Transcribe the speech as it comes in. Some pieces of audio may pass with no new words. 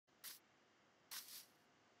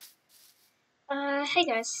Hey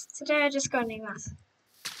guys, today I just got a new math.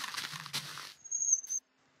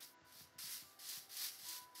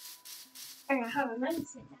 Okay, hold on, let me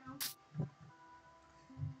sit down.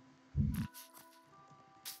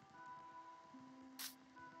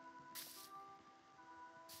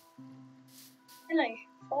 Hello,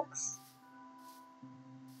 folks.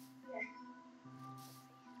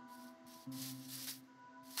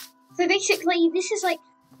 So basically, this is like...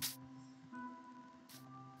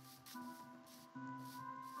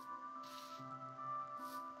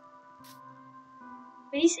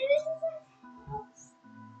 What do you say this is?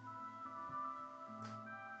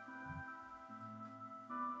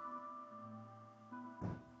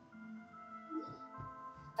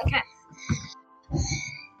 Okay.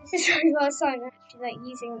 This is really well so I'm actually like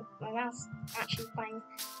using my mouse, actually playing.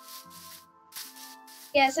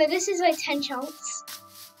 Yeah, so this is like 10 chunks.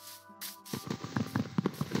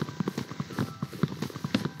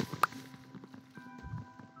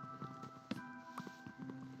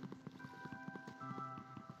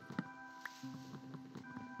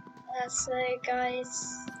 So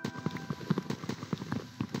guys...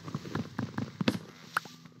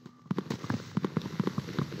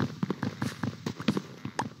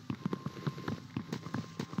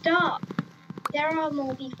 Stop! There are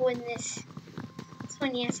more people in this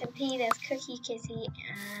 20 SMP. There's Cookie Kitty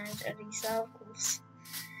and alisar, of course.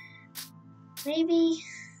 Maybe.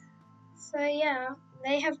 So yeah,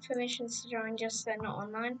 they have permissions to join, just they're not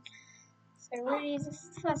online. So really, this is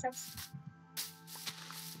the first episode.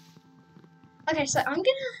 Okay, so I'm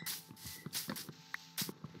gonna...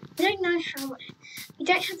 I don't know how much... We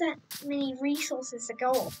don't have that many resources to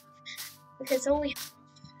go off, because all we have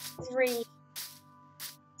is really...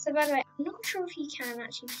 So by the way, I'm not sure if you can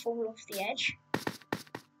actually fall off the edge.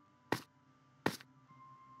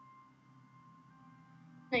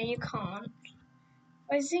 No, you can't.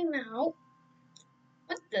 If I zoom out...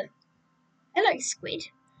 What the? Hello, squid.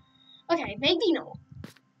 Okay, maybe not.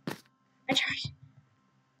 I tried.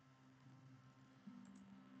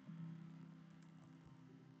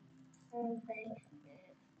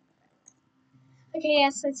 Okay, yeah,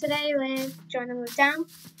 so today we're joining with Dan.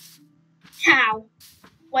 Cow.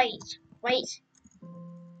 Wait.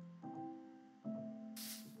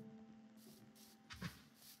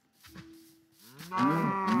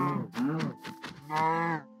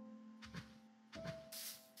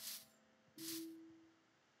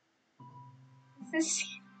 This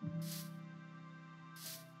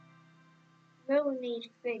will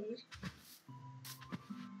need food.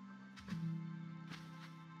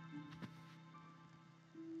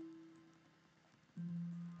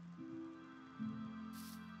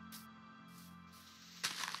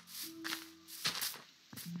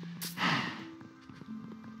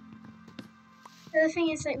 The thing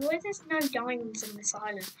is, like, why there's no diamonds on this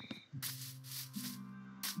island?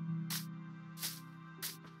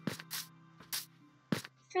 I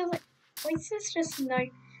feel like, why is this just no...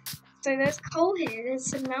 So there's coal here,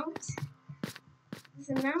 there's a mountain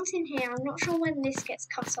here, I'm not sure when this gets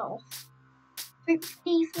cut off.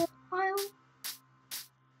 Hopefully for a while.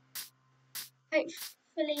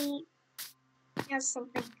 Hopefully he has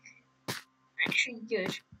something actually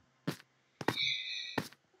good.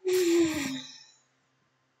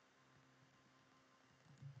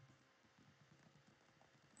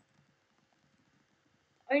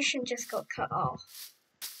 Ocean just got cut off.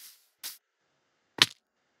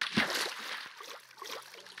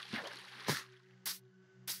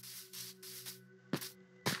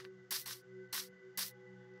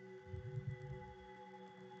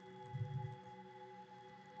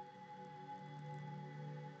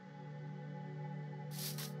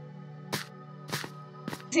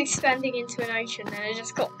 It's expanding into an ocean and it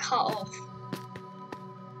just got cut off.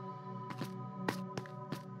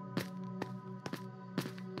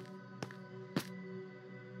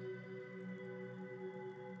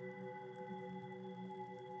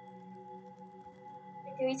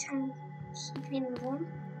 Do we turn keeping on?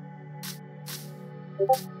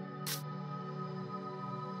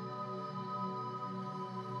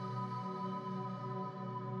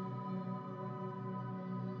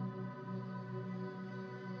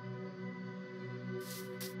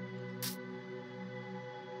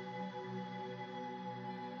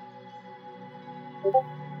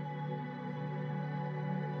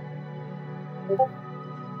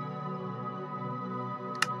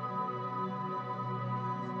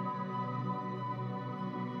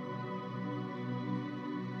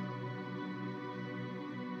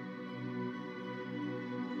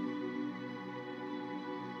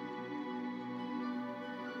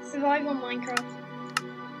 Survive on Minecraft.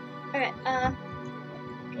 Okay,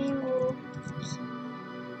 game rules.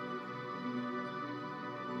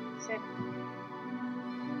 stupid.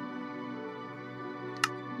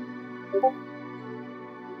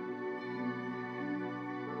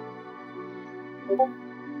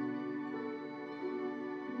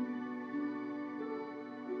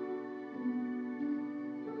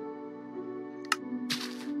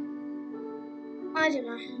 I don't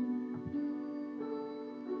know.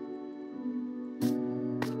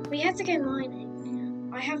 We have to go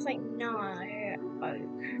mining. I have like no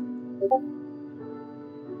oak.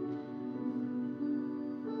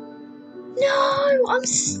 No, I'm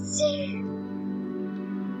still.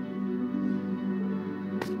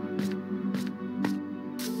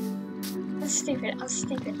 That's stupid. I'm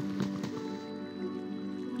stupid.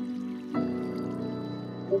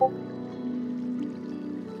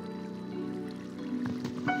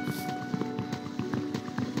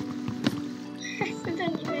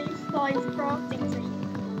 Accidentally made 5 crafting things.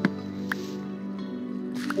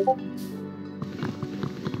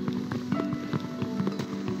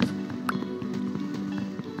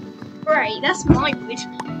 Great, that's my wood.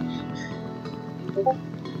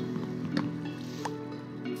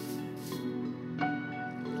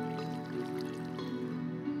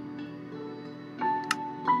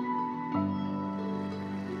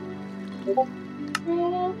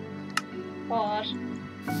 Oh God.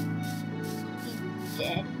 He's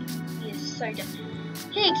dead. He is so dead.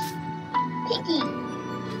 Pig! Piggy!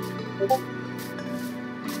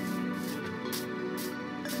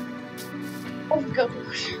 Oh God.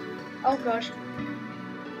 Oh God.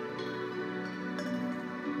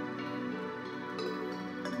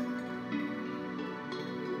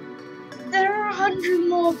 There are 100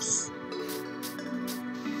 mobs.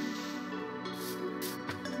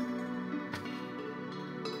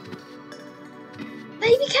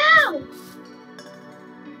 Baby cow!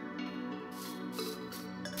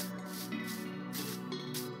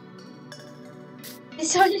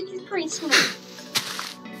 This island is pretty small.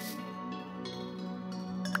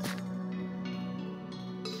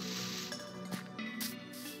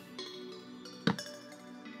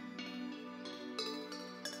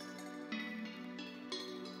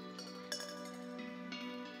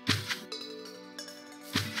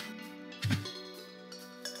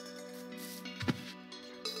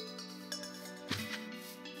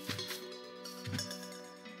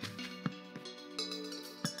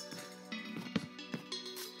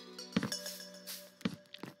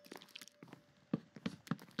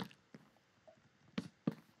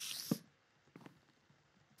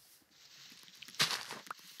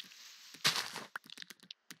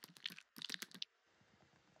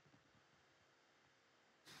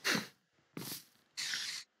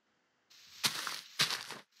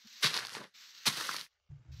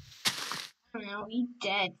 Now he's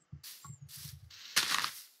dead.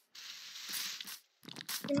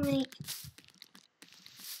 Gonna make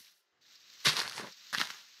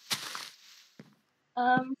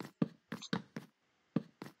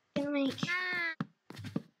gonna make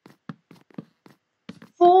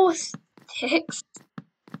 4 sticks,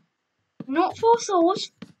 not 4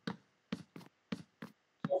 swords.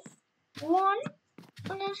 Just 1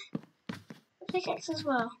 and a pickaxe as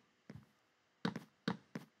well.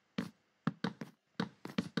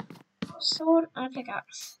 A sword and a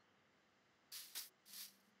pickaxe.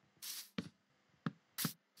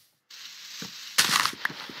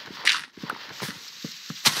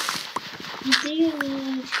 You do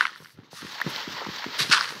need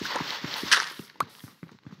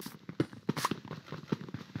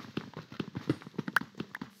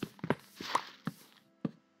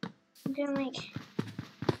I'm gonna make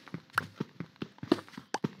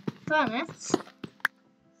furnace.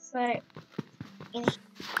 So in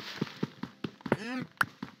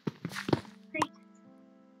 3,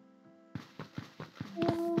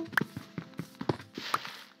 4,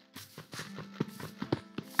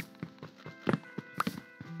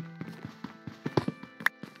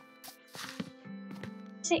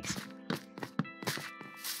 6.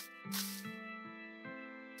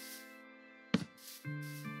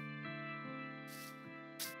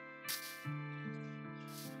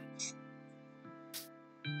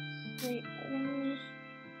 Wait,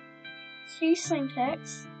 2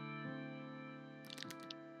 syntax.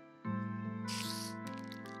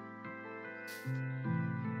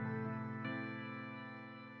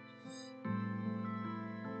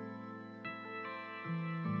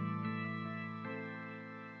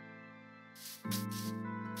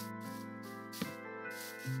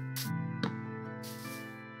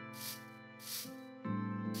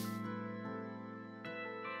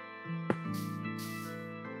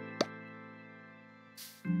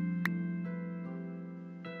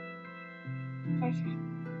 Okay.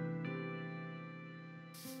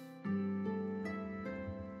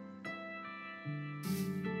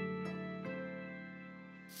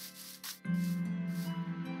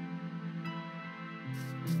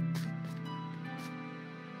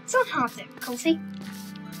 It's on hard difficulty.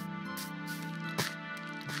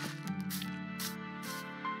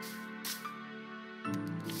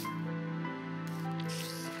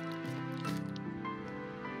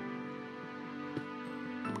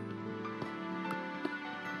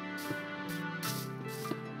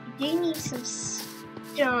 You need some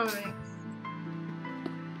stone.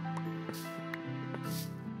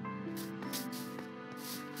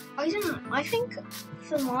 I don't know. I think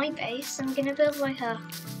for my base, I'm gonna build like a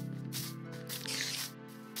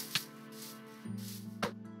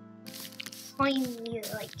tiny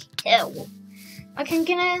hill. Like I'm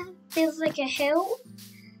gonna build like a hill.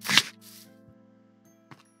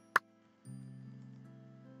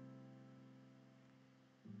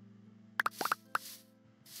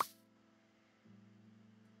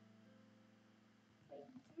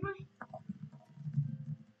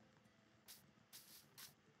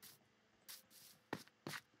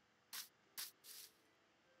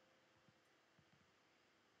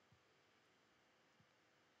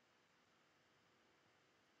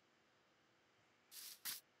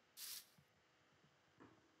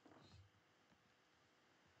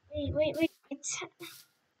 Wait. It's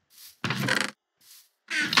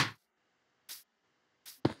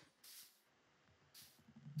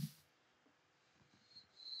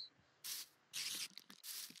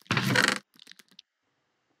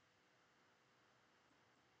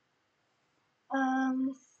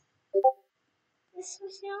this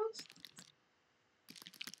was yours.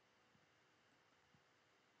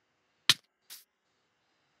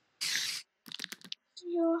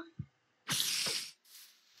 Your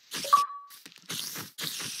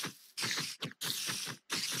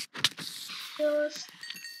yours.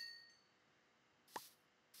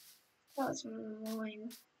 That was mine.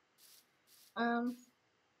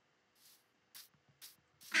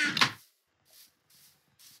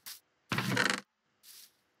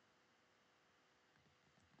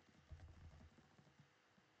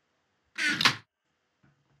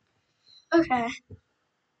 Okay.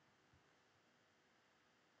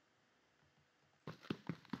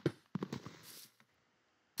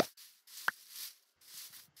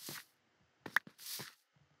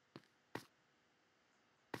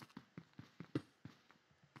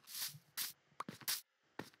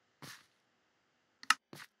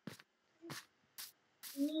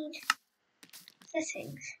 Need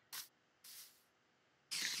settings.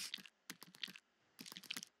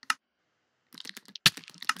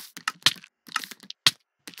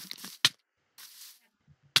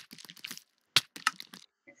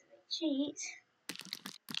 Cheat.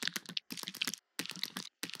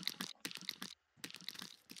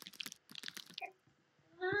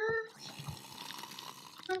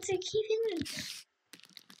 Want to keep him?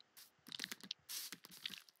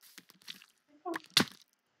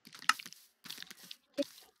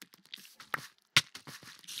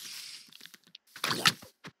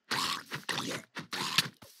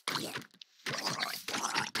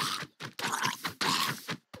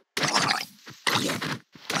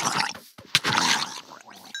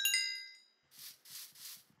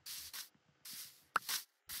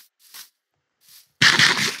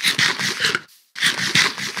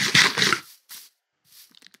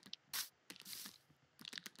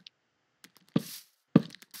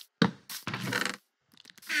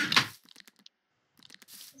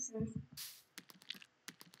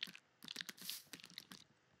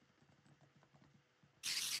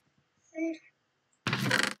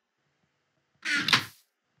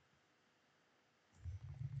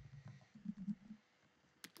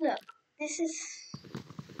 Look, this is.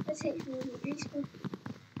 Let's take the respawn.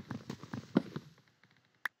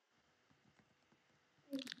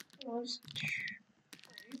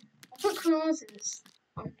 I put clauses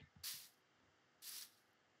on.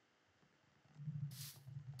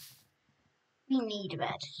 We need a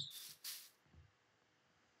bed.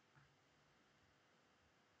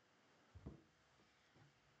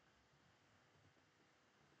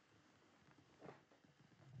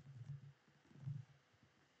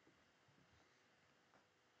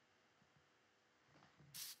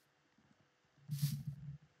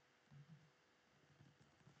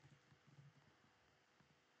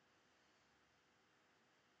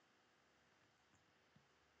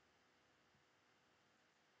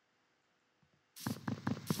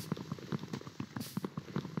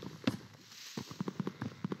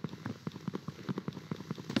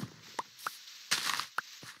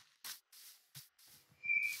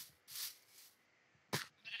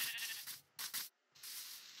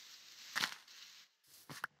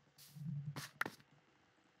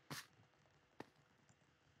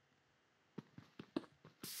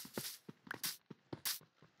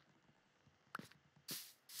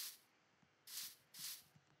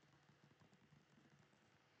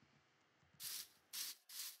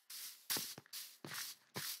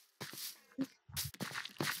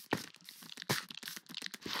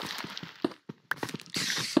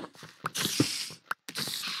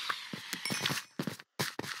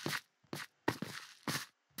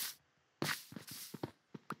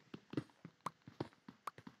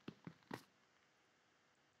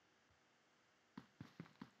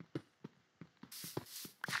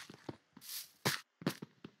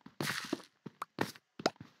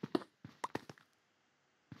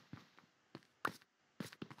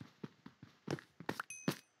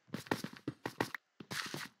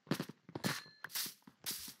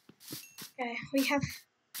 Okay, we have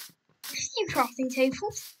a few crafting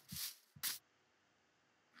tables.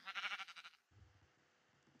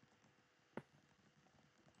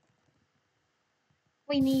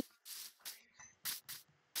 We need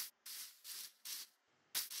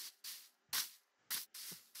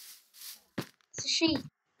a sheep,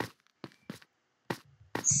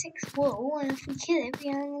 6 wool, and if we kill it, we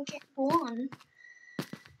only get 1.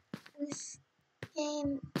 This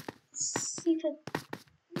game is super.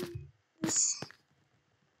 This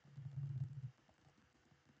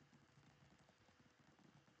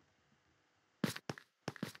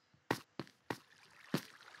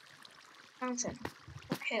mountain,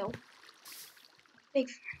 uphill, big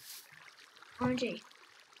OMG.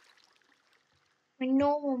 My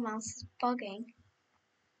normal mouse is bugging.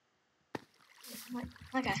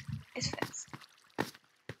 Okay, it's fixed.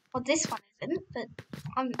 Well, this one isn't, but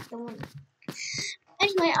I'm the one.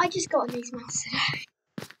 Anyway, I just got a new mouse today.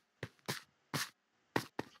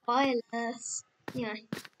 Wireless.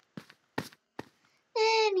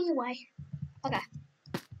 Anyway. Okay.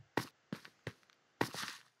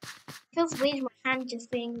 Feels weird my hand just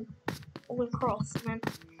being all across, and then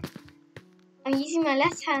I'm using my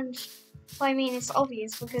left hand. Well, I mean, it's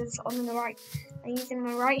obvious because on the right, I'm using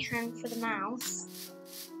my right hand for the mouse.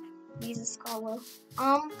 Use a scroll.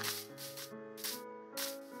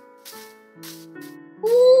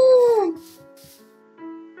 Ooh!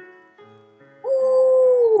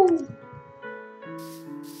 Ooh!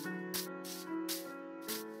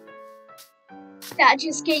 That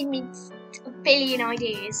just gave me a billion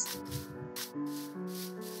ideas.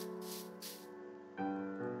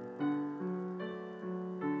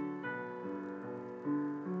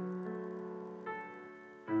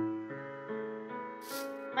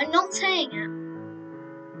 I'm not saying it.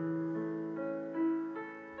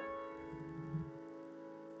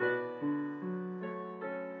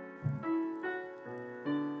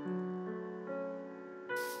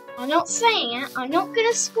 I'm not saying it. I'm not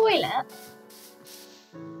gonna spoil it.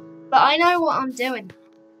 But I know what I'm doing.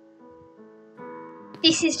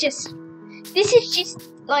 This is just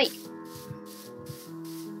like.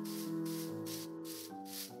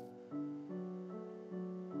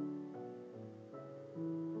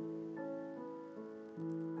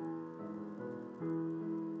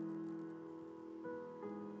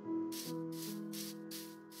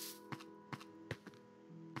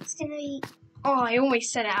 It's gonna be. Oh, I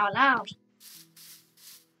almost said it out loud.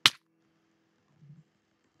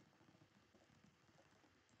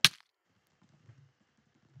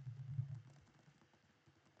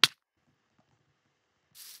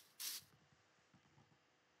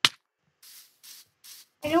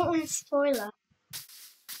 I don't want to spoil it.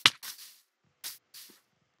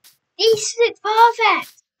 This is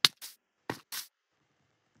perfect!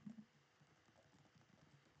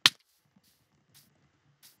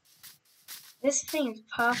 This thing is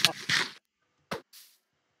perfect.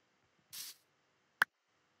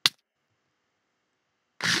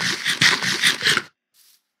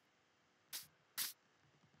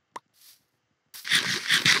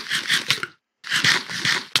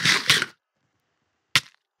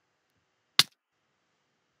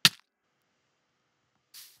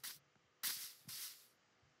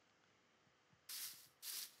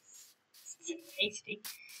 Tasty.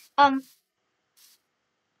 Bruh.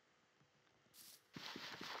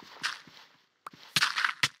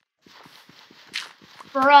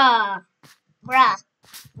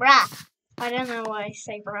 I don't know why I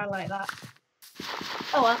say bruh like that.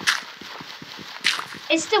 Oh well.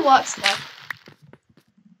 It still works though.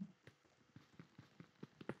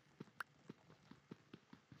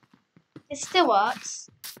 It still works.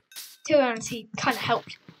 To be honest, he kind of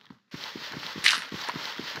helped.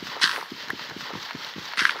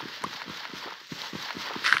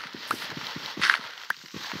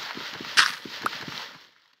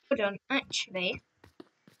 Hold on, actually,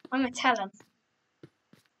 I'm gonna tell him.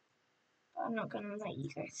 But I'm not gonna let you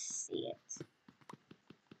guys see it.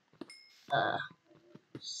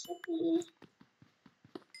 Should be.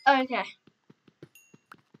 Okay.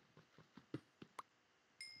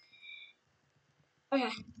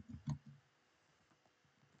 Okay.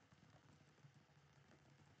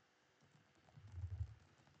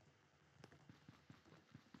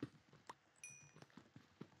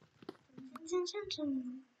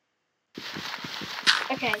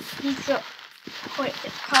 Okay, he's got quite a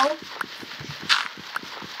bit of coal.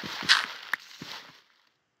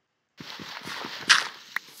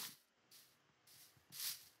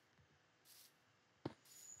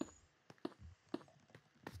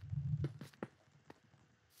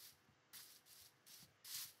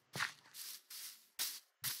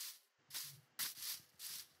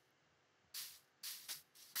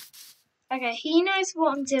 Okay, he knows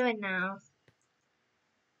what I'm doing now.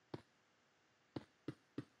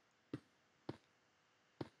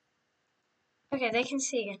 Okay, they can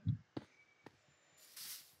see it.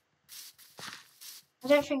 I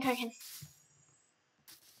don't think I can.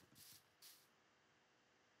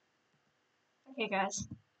 Okay, guys.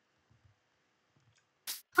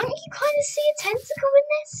 Can't you kind of see a tentacle in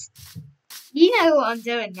this? You know what I'm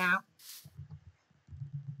doing now.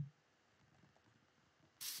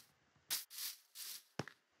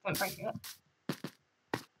 Won't break it.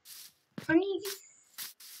 Can't you?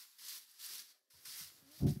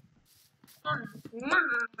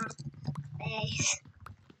 Face.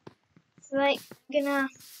 So like, I'm gonna,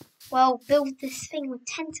 well, build this thing with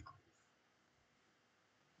tentacles.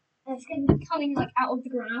 And it's gonna be coming like out of the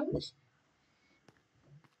ground.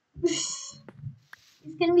 It's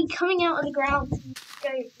gonna be coming out of the ground and go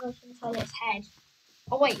like inside its head.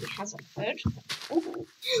 Oh wait, it has a hood. Ooh.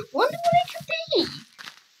 Wonder what it could be.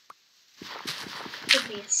 Could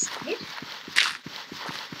be a squid.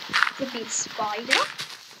 Could be a spider.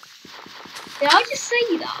 Did I just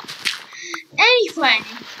say that? Anything.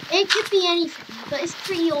 It could be anything, but it's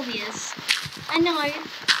pretty obvious. I know.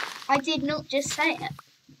 I did not just say it.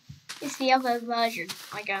 It's the other version,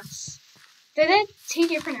 I guess. They're two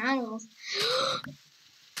different animals.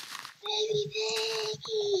 Baby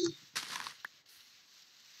piggy.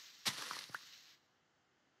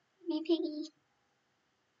 Baby piggy.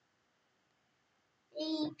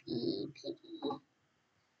 Baby piggy.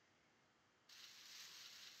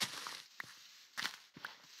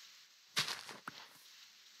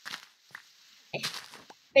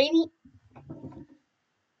 Baby.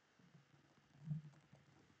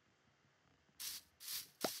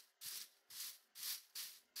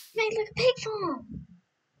 Made like a pig farm.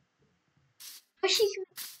 Wish you could.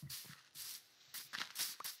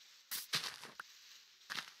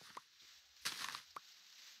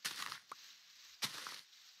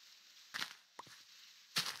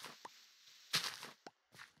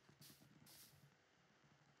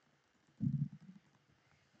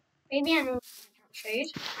 Maybe animals drop food,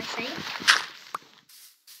 I think.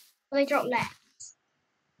 Or they drop less.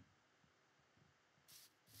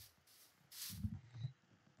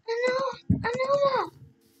 Another!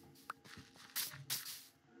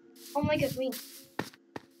 Oh my god, wait.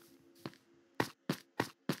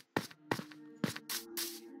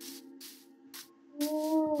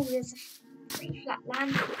 Ooh, there's a pretty flat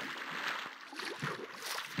land.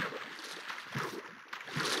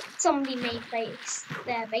 Somebody made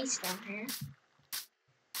their base down here.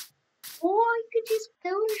 Or I could just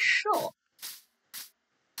build a shop.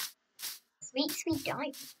 Sweet, sweet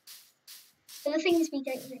diamond. But the thing is, we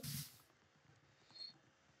don't know.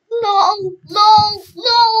 LOL, LOL,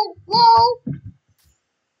 LOL, LOL.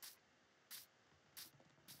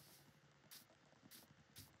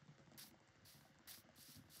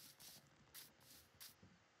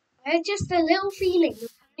 I had just a little feeling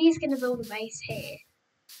that he's going to build a base here.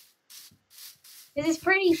 This is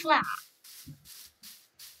pretty flat.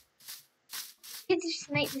 We could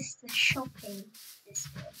just make this the shopping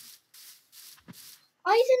district.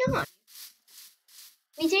 I don't know.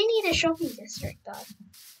 We do need a shopping district though.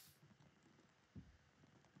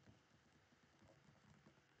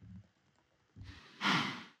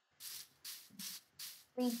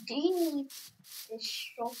 We do need the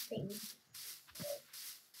shopping.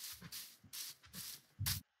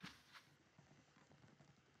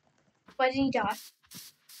 Where did he die?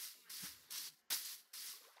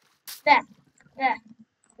 There. There.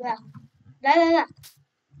 There. There, there, there.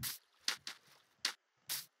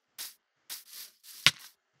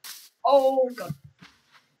 Oh god.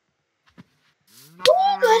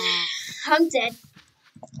 Oh god. I'm dead.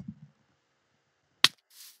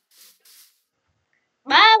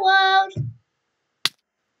 My world.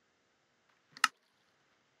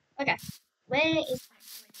 Okay. Where is my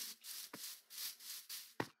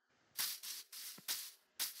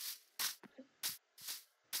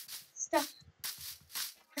stuff?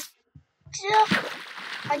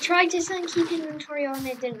 I tried to keep inventory on,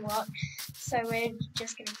 it didn't work. So we're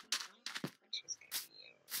just gonna keep going, which is gonna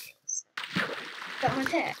be real. Got my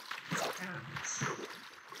pet.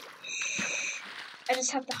 I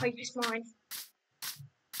just have to hope it's mine.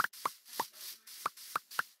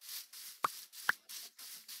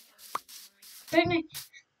 Don't know.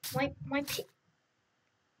 My pick.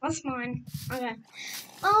 That's mine. Okay.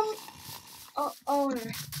 Oh no.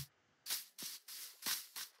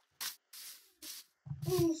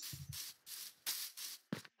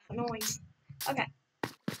 Noise. Okay.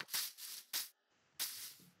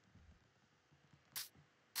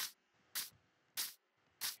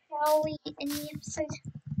 Shall we end the episode?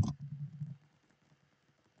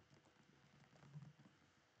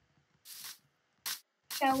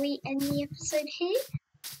 shall we end the episode here?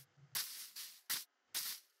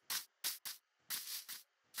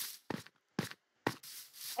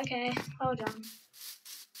 Okay, hold on.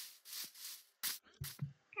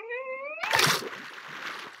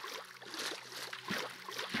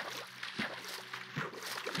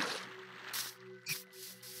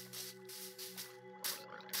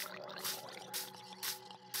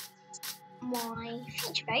 My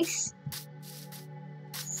feature base.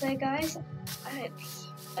 So guys, I hope,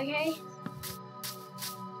 okay,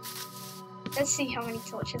 let's see how many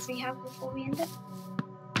torches we have before we end it.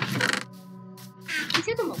 We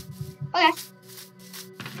took them all. Okay.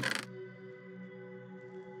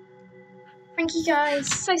 Thank you guys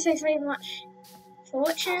so very much for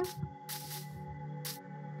watching.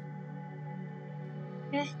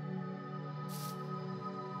 Okay.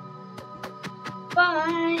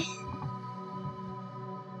 Bye.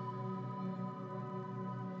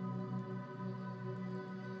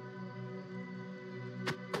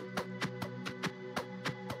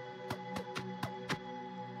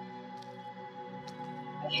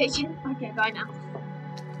 Okay, bye now.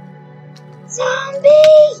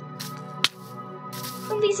 Zombie!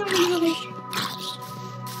 Zombie.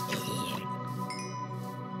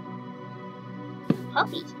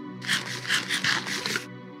 Puppy.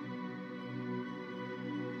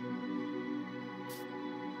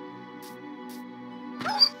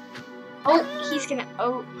 Oh, he's gonna,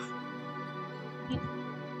 oh.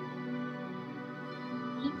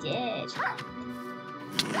 He did.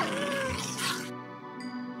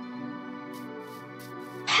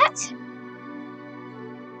 Pet!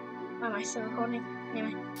 Why am I still recording?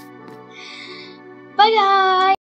 Anyway. Bye guys!